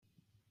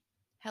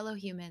Hello,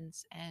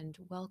 humans, and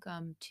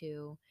welcome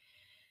to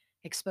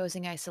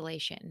Exposing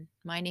Isolation.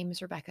 My name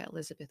is Rebecca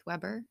Elizabeth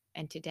Weber,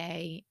 and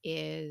today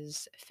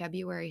is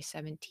February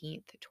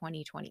 17th,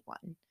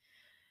 2021.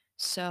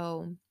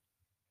 So,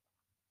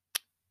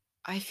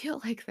 I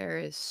feel like there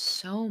is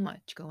so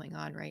much going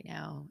on right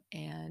now,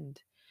 and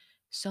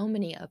so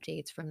many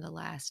updates from the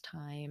last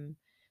time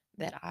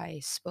that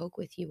I spoke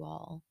with you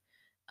all.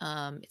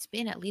 It's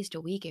been at least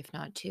a week, if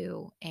not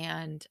two,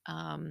 and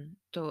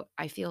so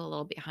I feel a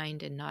little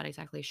behind and not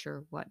exactly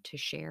sure what to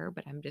share,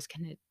 but I'm just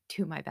gonna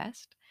do my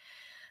best.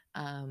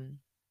 Um,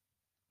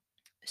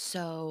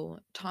 so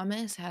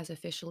Thomas has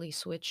officially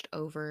switched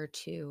over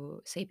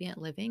to Sapient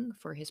Living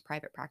for his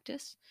private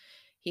practice.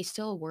 He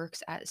still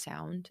works at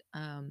Sound,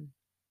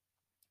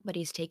 but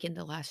he's taken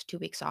the last 2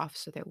 weeks off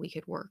so that we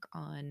could work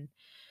on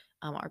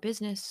our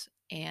business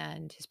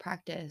and his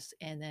practice,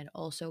 and then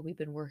also we've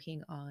been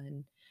working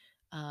on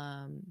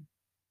um,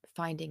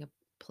 finding a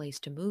place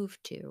to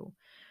move to.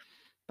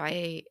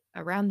 By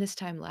around this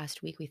time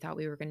last week, we thought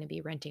we were going to be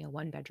renting a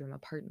one-bedroom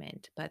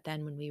apartment. But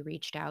then when we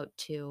reached out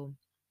to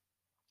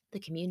the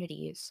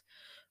communities,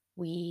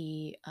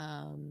 we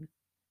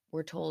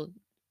were told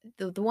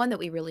the one that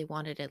we really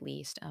wanted, at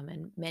least,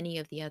 and many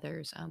of the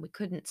others, we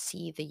couldn't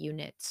see the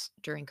units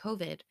during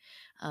COVID.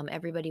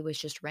 Everybody was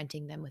just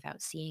renting them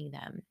without seeing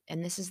them.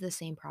 And this is the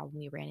same problem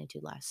we ran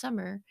into last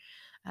summer.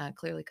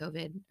 Clearly,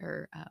 COVID,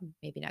 or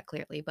maybe not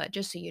clearly, but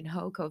just so you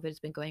know, COVID has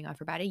been going on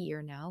for about a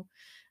year now.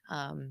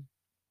 Um,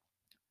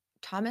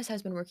 Thomas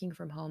has been working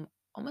from home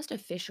almost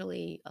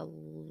officially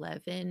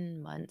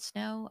 11 months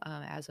now,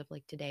 as of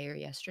like today or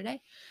yesterday.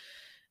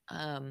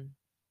 Um,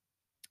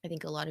 I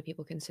think a lot of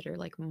people consider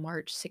like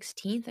March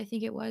 16th, I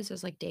think it was,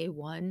 as like day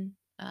one.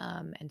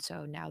 And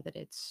so now that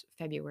it's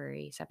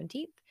February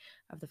 17th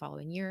of the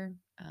following year,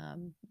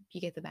 you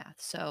get the math.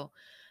 So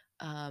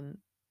um,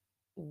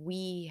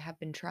 we had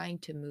been trying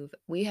to move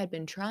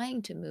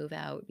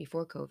out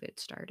before COVID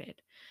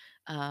started.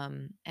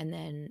 And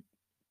then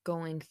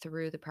going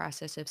through the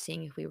process of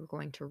seeing if we were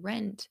going to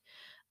rent.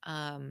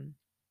 Um,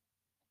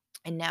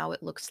 and now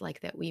it looks like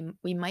that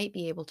we might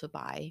be able to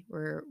buy.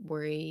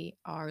 We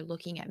are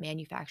looking at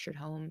manufactured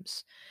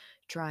homes,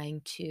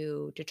 trying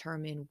to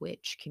determine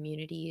which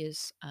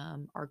communities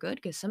are good,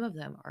 because some of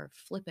them are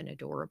flippin'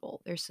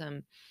 adorable. There's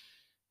some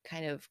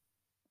kind of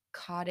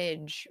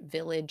cottage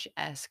village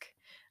esque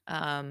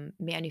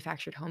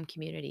manufactured home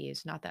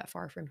communities not that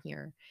far from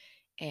here,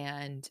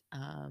 and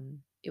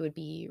it would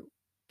be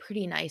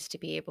pretty nice to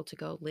be able to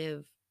go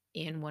live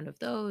in one of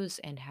those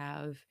and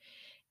have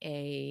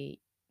a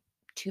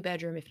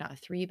two-bedroom, if not a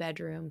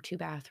three-bedroom,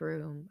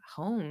 two-bathroom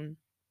home,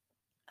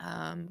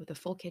 with a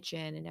full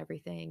kitchen and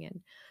everything,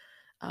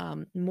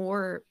 and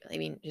more, I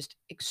mean, just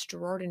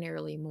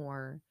extraordinarily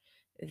more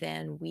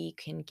than we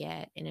can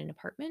get in an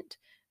apartment.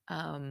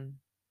 Um,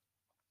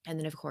 and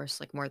then, of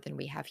course, like more than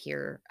we have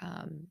here,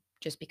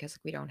 just because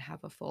we don't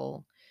have a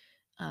full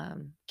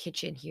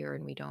kitchen here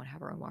and we don't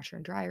have our own washer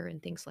and dryer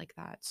and things like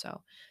that.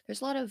 So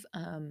there's a lot of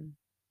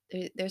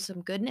there's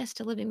some goodness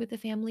to living with the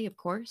family, of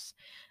course.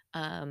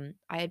 I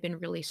had been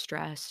really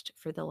stressed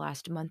for the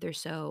last month or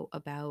so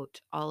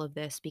about all of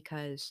this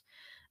because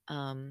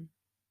um,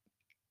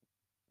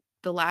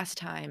 the last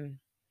time,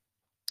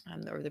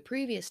 or the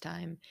previous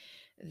time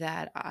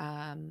that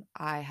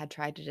I had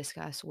tried to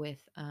discuss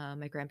with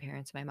my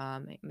grandparents, my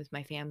mom, with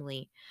my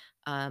family,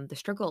 the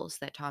struggles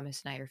that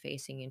Thomas and I are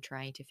facing in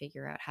trying to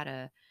figure out how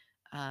to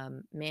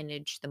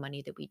manage the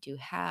money that we do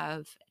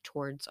have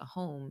towards a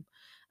home,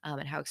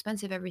 and how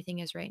expensive everything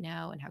is right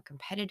now, and how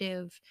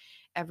competitive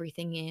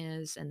everything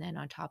is. And then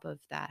on top of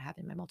that,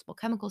 having my multiple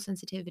chemical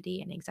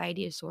sensitivity and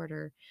anxiety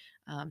disorder,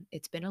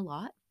 it's been a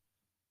lot.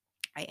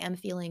 I am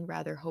feeling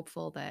rather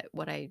hopeful that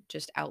what I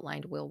just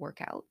outlined will work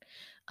out.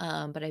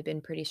 But I've been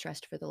pretty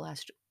stressed for the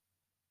last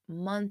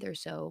month or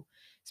so,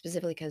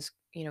 specifically because,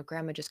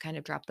 grandma just kind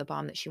of dropped the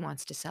bomb that she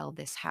wants to sell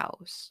this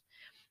house.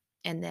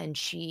 And then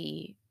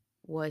she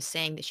was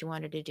saying that she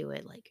wanted to do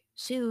it like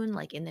soon,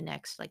 like in the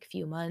next like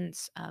few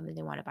months, and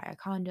they want to buy a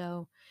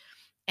condo.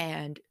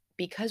 And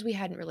because we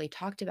hadn't really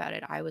talked about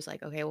it, I was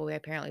like, okay, well, we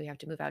have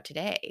to move out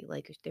today.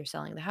 Like they're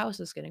selling the house,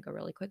 it's going to go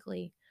really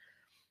quickly.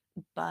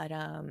 But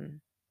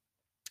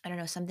I don't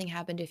know, something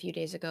happened a few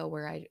days ago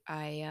where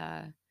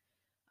I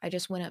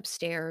just went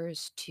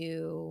upstairs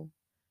to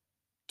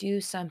do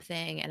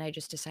something, and I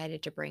just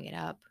decided to bring it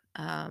up.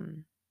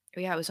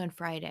 Yeah, it was on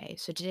Friday.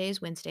 So today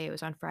is Wednesday. It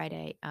was on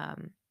Friday.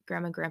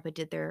 Grandma and Grandpa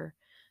did their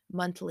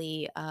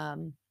monthly, I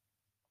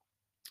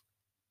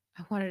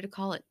wanted to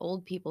call it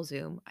old people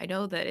Zoom. I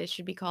know that it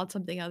should be called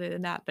something other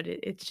than that, but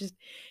it's just,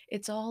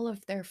 it's all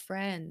of their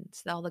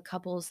friends, all the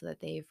couples that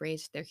they've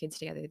raised their kids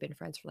together. They've been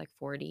friends for like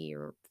 40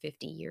 or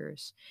 50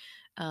 years.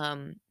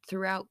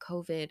 Throughout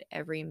COVID,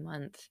 every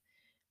month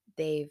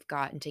they've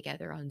gotten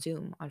together on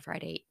Zoom on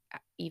Friday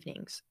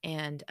evenings,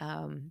 and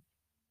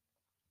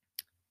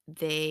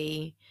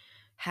they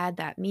had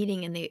that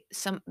meeting, and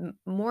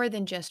more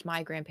than just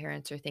my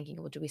grandparents are thinking,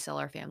 well, do we sell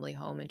our family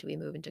home and do we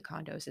move into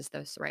condos? Is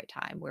this the right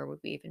time? Where would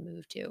we even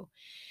move to?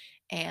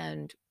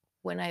 And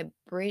when I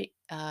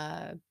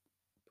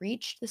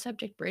bridged the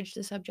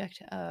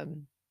subject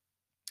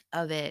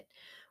of it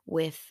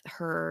with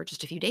her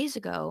just a few days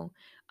ago.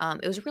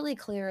 It was really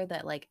clear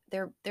that like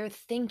they're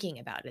thinking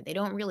about it. They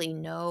don't really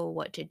know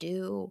what to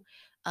do.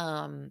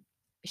 Um,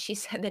 she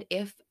said that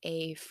if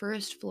a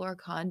first floor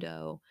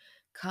condo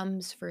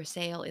comes for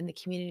sale in the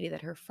community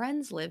that her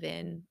friends live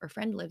in or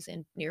friend lives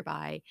in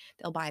nearby,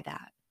 they'll buy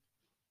that.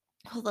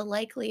 Well, the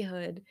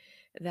likelihood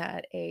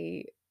that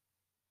a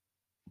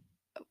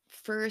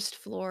first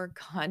floor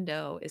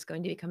condo is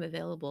going to become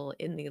available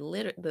in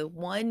the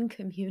one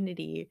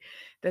community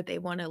that they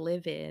want to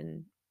live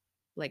in,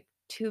 like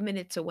 2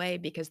 minutes away,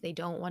 because they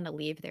don't want to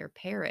leave their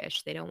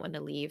parish. They don't want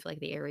to leave like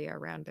the area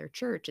around their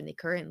church. And they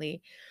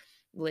currently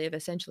live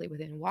essentially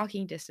within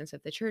walking distance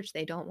of the church.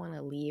 They don't want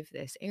to leave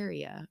this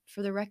area.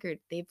 For the record,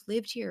 they've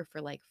lived here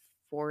for like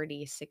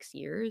 46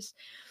 years,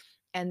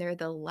 and they're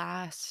the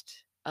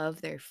last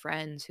of their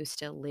friends who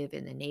still live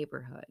in the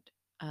neighborhood.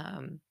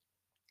 Um,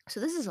 so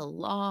this is a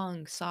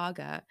long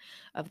saga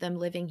of them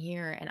living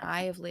here, and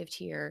I have lived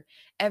here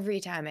every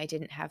time I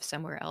didn't have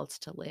somewhere else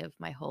to live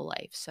my whole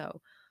life.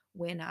 So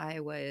when I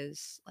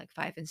was like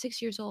 5 and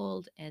 6 years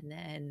old, and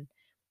then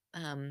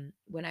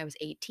when I was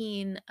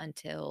 18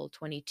 until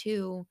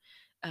 22,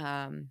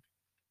 um,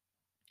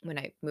 when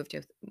I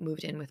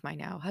moved in with my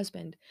now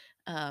husband,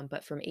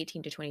 but from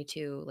 18 to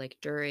 22, like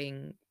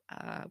during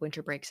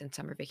winter breaks and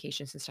summer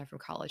vacations and stuff from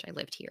college, I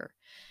lived here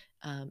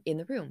in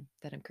the room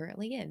that I'm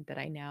currently in, that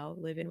I now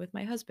live in with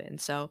my husband.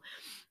 So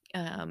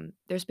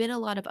there's been a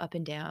lot of ups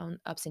and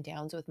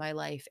downs with my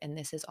life, and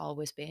this has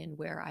always been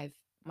where I've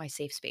my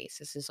safe space.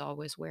 This is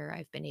always where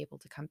I've been able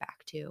to come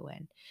back to.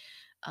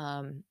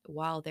 And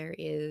while there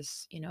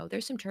is,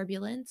 there's some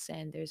turbulence,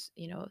 and there's,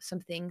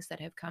 some things that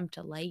have come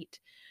to light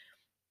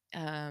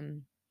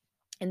um,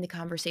 in the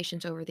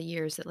conversations over the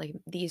years, that like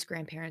these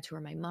grandparents who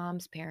are my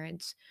mom's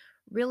parents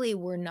really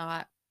were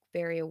not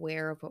very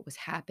aware of what was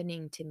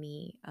happening to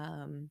me,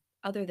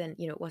 other than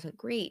it wasn't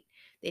great.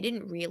 They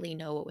didn't really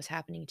know what was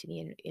happening to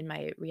me in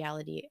my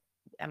reality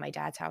at my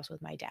dad's house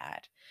with my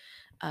dad.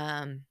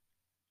 um,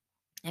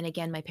 and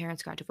again, my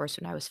parents got divorced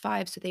when I was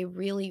 5, so they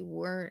really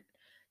weren't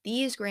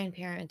these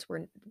grandparents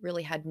were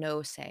really had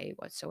no say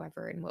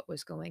whatsoever in what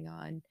was going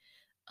on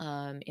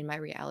in my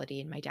reality,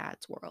 in my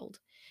dad's world.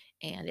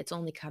 And it's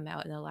only come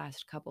out in the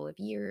last couple of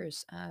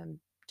years,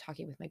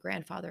 talking with my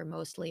grandfather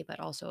mostly,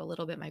 but also a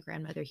little bit my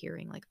grandmother,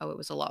 hearing like, oh, it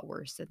was a lot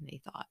worse than they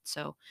thought.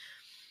 So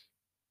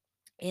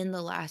in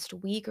the last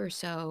week or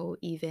so,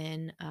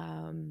 even,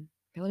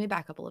 here, let me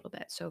back up a little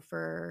bit. So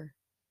for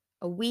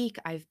a week,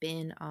 I've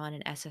been on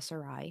an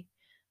SSRI.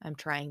 I'm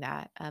trying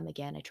that.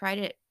 Again, I tried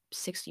it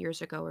 6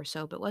 years ago or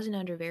so, but wasn't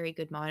under very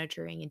good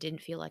monitoring and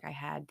didn't feel like I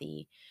had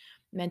the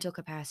mental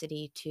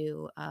capacity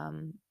to,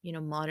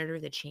 monitor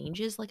the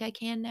changes like I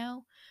can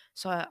now.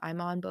 So I'm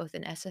on both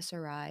an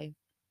SSRI,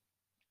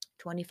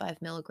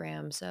 25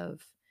 milligrams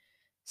of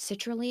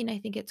citrulline, I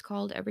think it's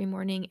called, every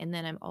morning. And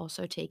then I'm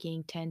also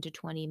taking 10 to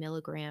 20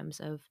 milligrams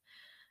of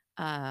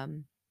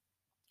um,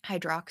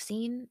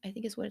 hydroxine, I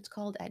think is what it's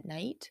called, at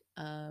night,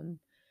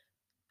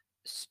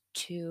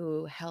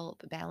 to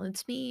help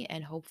balance me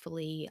and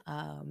hopefully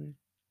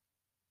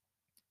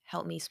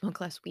help me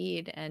smoke less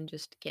weed and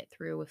just get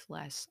through with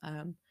less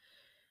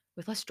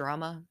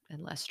drama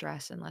and less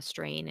stress and less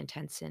strain and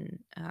tense in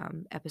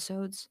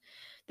episodes.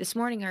 This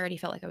morning, I already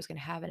felt like I was going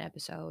to have an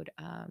episode,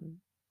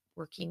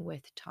 working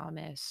with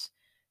Thomas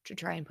to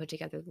try and put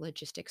together the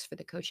logistics for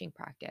the coaching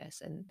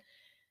practice. And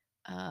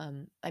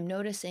I'm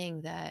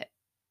noticing that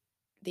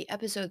the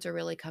episodes are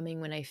really coming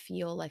when I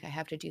feel like I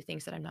have to do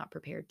things that I'm not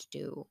prepared to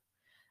do.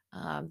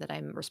 That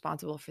I'm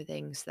responsible for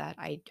things that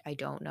I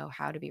don't know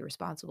how to be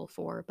responsible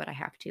for, but I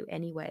have to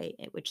anyway,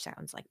 which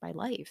sounds like my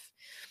life.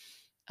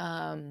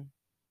 Um,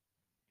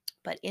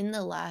 But in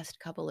the last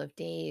couple of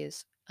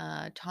days,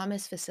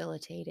 Thomas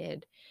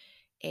facilitated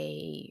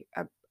a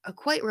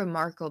quite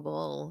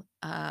remarkable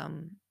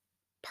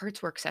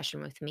parts work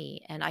session with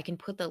me, and I can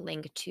put the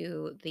link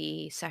to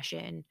the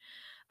session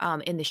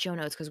in the show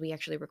notes, because we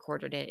actually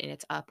recorded it and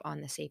it's up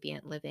on the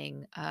Sapient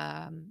Living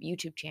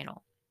YouTube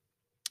channel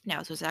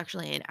now. So it's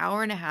actually an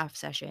hour and a half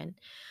session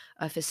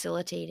of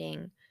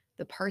facilitating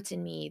the parts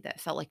in me that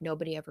felt like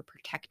nobody ever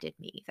protected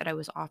me, that I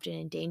was often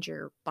in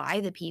danger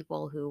by the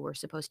people who were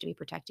supposed to be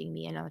protecting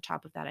me. And on the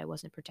top of that, I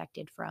wasn't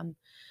protected from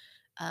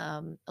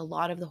a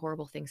lot of the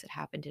horrible things that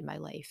happened in my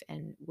life.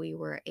 And we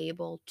were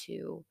able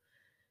to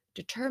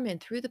determine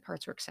through the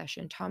parts work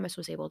session, Thomas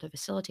was able to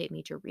facilitate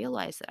me to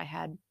realize that I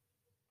had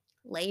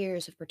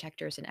layers of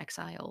protectors and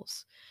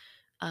exiles,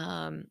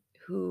 um,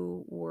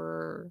 who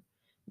were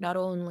not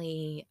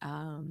only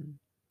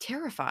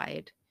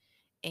terrified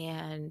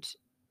and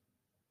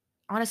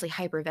honestly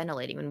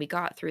hyperventilating. When we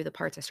got through the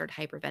parts, I started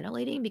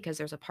hyperventilating because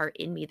there's a part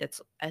in me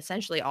that's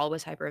essentially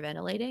always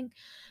hyperventilating.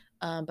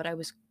 But I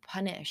was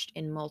punished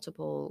in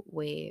multiple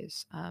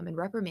ways, and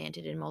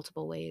reprimanded in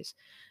multiple ways,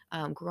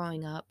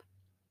 growing up,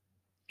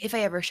 if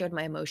I ever showed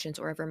my emotions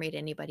or ever made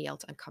anybody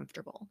else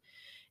uncomfortable.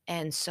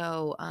 And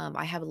so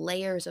I have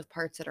layers of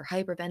parts that are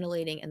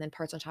hyperventilating, and then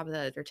parts on top of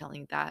that that are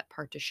telling that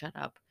part to shut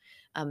up.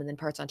 And then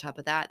parts on top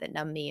of that that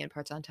numb me, and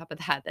parts on top of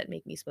that that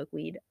make me smoke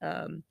weed.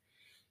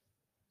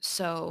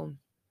 So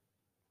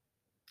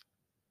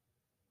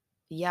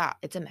yeah,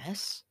 it's a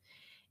mess.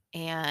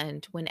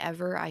 And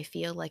whenever I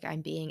feel like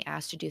I'm being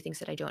asked to do things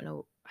that I don't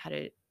know how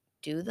to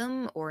do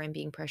them, or I'm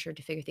being pressured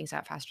to figure things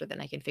out faster than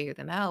I can figure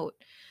them out,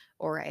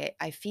 or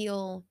I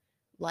feel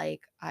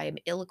like I'm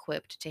ill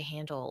equipped to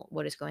handle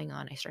what is going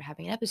on, I start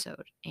having an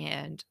episode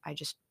and I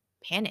just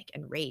panic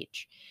and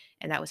rage.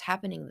 And that was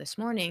happening this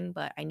morning,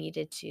 but I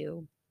needed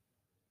to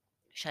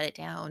shut it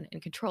down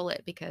and control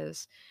it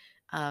because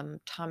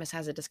Thomas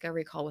has a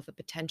discovery call with a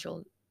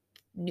potential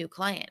new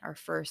client, our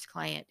first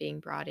client being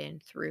brought in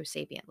through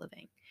Sapient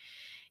Living,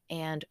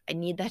 and I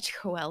need that to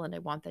go well and I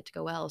want that to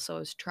go well. So I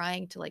was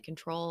trying to like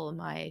control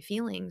my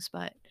feelings,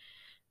 but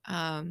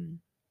um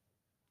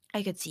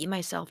I could see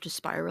myself just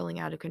spiraling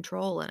out of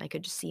control, and I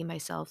could just see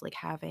myself like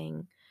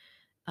having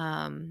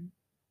um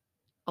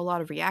a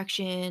lot of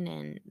reaction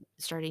and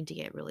starting to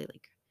get really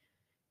like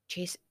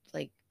chase,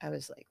 like I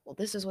was like, well,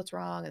 this is what's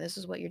wrong and this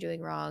is what you're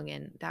doing wrong,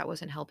 and that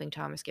wasn't helping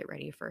Thomas get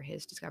ready for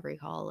his discovery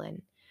call.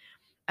 And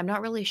I'm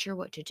not really sure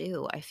what to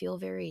do. I feel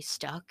very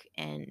stuck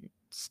and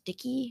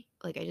sticky.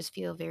 Like I just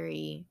feel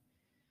very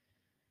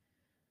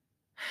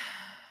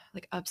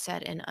like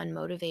upset and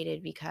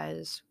unmotivated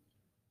because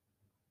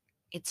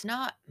it's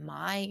not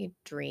my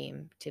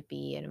dream to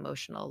be an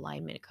emotional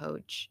alignment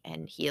coach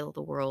and heal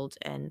the world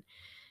and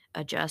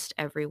adjust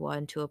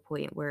everyone to a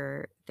point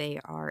where they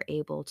are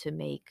able to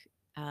make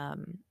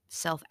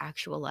self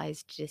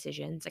actualized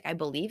decisions. Like, I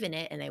believe in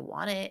it and I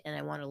want it, and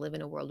I want to live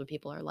in a world where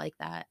people are like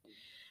that.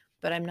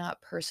 But I'm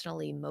not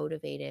personally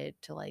motivated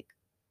to like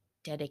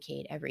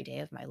dedicate every day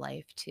of my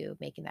life to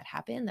making that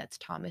happen. That's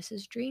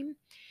Thomas's dream.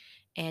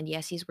 And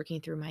yes, he's working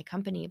through my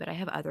company, but I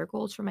have other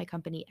goals for my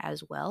company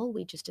as well.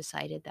 We just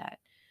decided that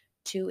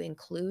to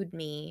include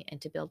me and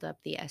to build up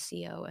the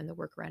SEO and the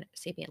work around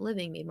Sapient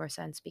Living made more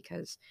sense,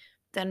 because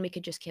then we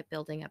could just keep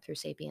building up through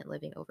Sapient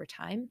Living over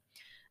time.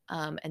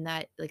 And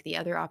that, like, the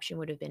other option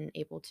would have been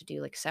able to do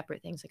like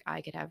separate things. Like,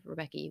 I could have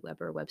Rebecca E.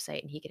 Weber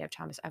website and he could have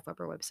Thomas F.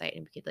 Weber website,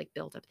 and we could like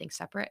build up things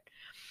separate.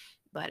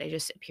 But it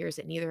just appears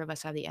that neither of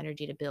us have the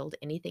energy to build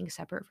anything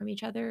separate from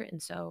each other. And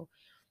so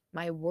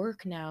my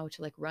work now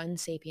to like run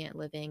Sapient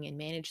Living and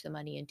manage the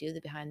money and do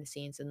the behind the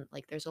scenes, and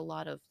like there's a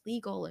lot of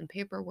legal and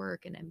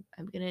paperwork, and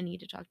I'm going to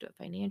need to talk to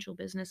a financial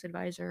business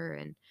advisor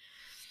and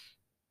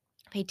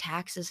pay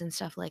taxes and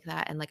stuff like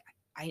that. And like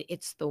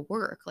it's the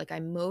work. Like,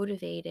 I'm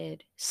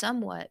motivated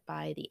somewhat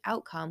by the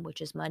outcome,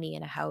 which is money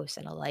and a house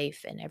and a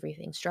life and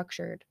everything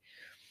structured,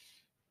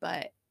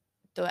 but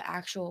the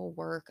actual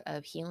work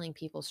of healing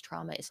people's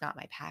trauma is not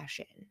my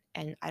passion,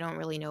 and I don't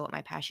really know what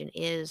my passion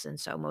is. And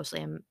so mostly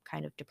I'm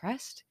kind of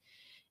depressed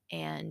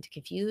and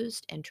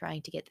confused and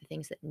trying to get the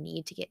things that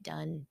need to get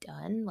done.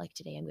 Like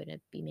today, I'm going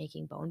to be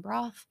making bone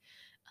broth.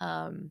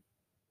 Um,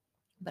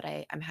 but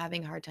I'm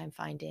having a hard time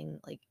finding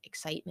like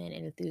excitement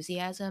and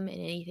enthusiasm in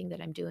anything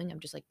that I'm doing. I'm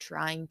just like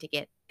trying to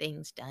get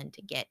things done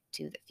to get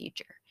to the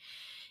future.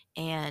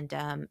 And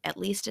at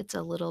least it's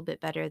a little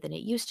bit better than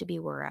it used to be,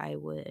 where I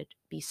would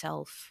be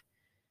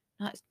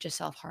not just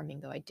self harming,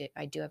 though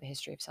I do have a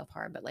history of self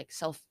harm, but like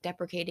self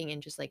deprecating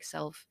and just like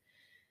self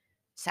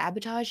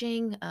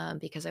sabotaging,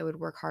 because I would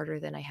work harder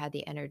than I had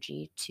the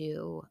energy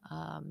to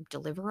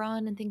deliver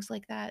on and things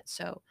like that.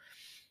 So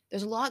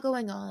there's a lot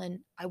going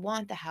on. I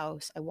want the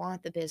house, I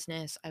want the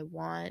business, I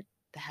want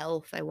the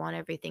health, I want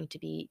everything to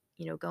be,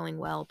 going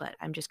well, but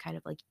I'm just kind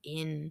of like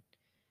in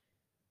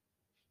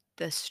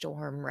the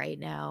storm right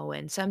now.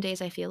 And some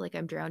days I feel like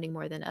I'm drowning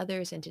more than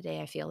others. And today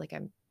I feel like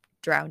I'm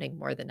drowning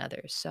more than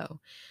others. So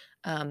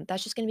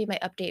that's just going to be my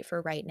update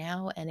for right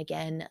now. And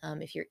again,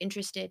 if you're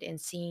interested in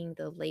seeing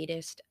the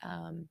latest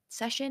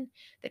session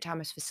that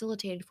Thomas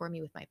facilitated for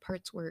me with my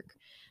parts work,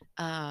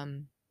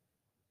 um,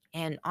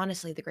 and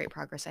honestly, the great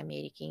progress I'm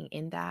making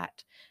in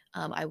that,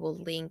 I will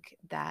link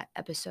that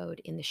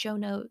episode in the show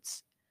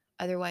notes.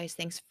 Otherwise,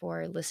 thanks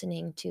for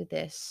listening to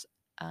this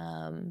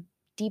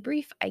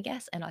debrief, I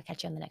guess, and I'll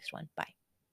catch you on the next one. Bye.